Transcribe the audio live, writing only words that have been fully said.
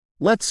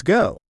Let's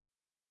go.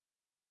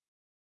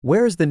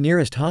 Where is the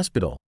nearest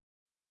hospital?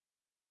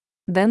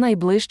 Де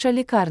найближча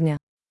лікарня?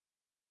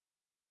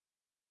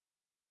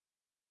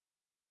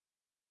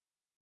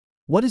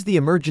 What is the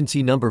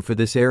emergency number for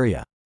this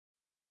area?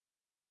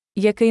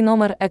 Який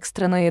номер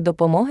екстреної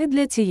допомоги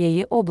для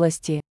цієї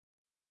області?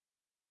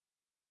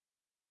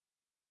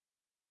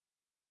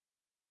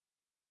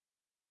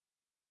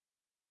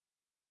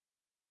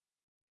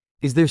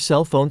 Is there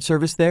cell phone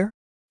service there?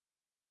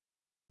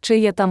 Чи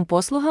є там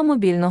послуга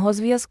мобільного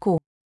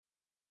зв'язку?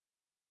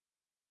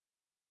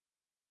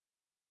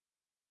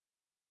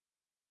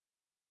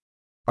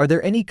 Are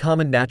there any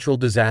common natural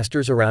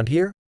disasters around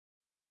here?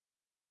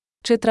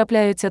 Чи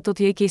трапляються тут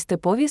якісь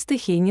типові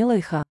стихійні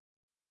лиха?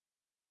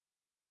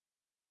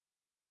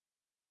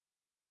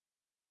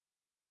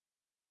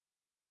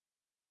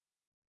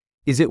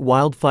 Is it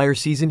wildfire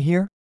season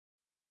here?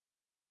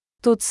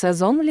 Тут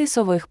сезон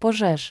лісових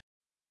пожеж.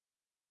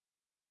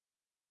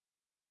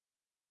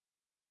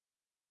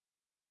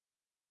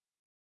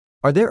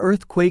 Are there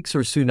earthquakes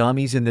or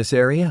tsunamis in this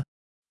area?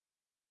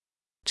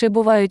 Чи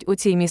бувають у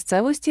цій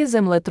місцевості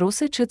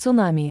землетруси чи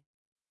цунамі?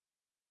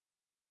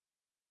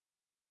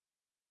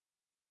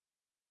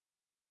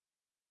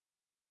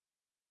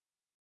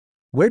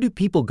 Where do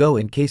people go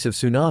in case of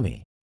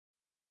tsunami?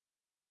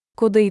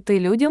 Куди йти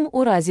людям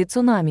у разі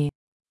цунамі?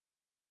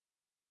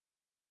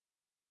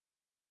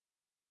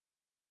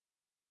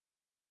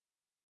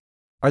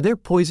 Are there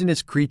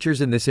poisonous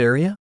creatures in this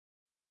area?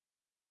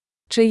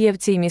 Чи є в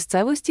цій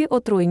місцевості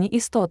отруйні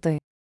істоти?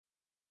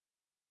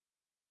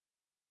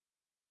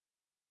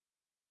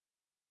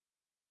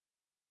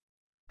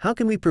 How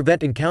can we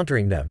prevent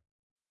encountering them?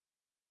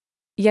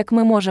 Як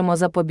ми можемо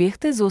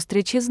запобігти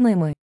зустрічі з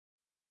ними?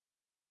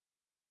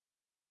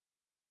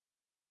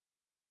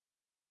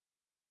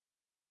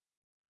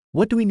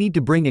 What do we need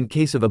to bring in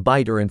case of a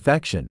bite or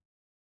infection?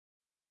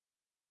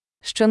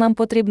 Що нам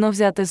потрібно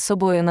взяти з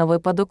собою на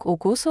випадок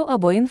укусу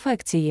або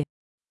інфекції?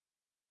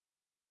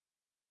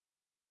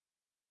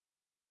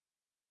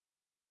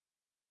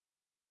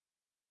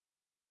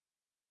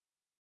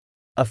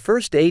 A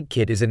first aid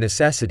kit is a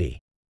necessity.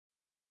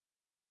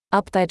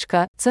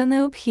 Аптечка – це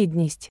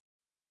необхідність.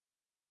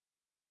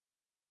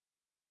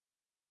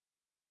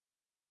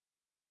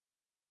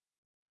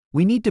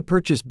 We need to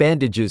purchase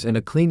bandages and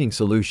a cleaning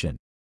solution.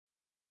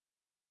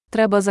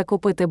 Треба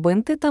закупити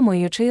бинти та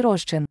миючий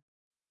розчин.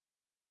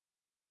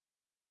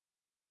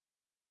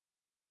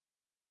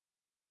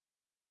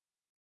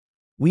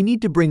 We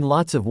need to bring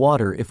lots of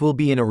water if we'll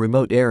be in a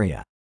remote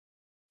area.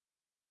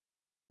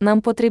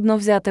 Нам потрібно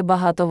взяти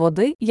багато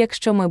води,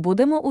 якщо ми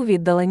будемо у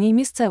віддаленій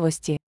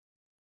місцевості.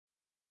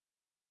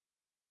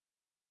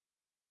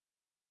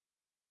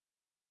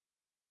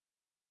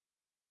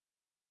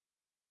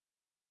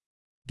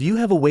 Do you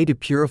have a way to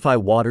purify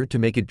water to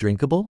make it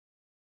drinkable?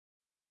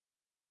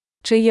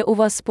 Чи є у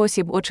вас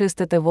спосіб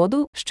очистити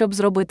воду, щоб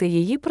зробити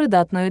її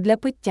придатною для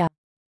пиття?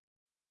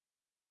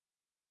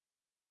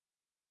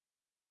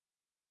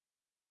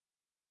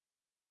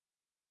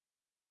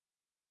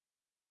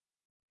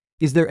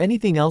 Is there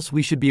anything else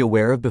we should be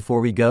aware of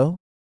before we go?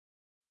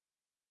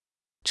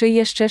 Чи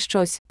є ще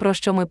щось, про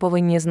що ми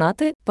повинні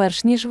знати,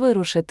 перш ніж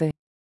вирушити?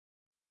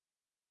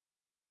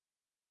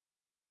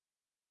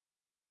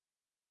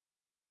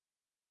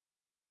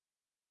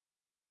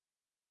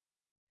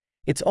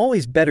 It's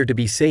always better to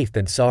be safe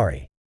than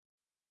sorry.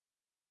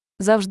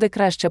 Завжди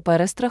краще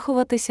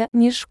перестрахуватися,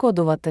 ніж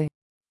шкодувати.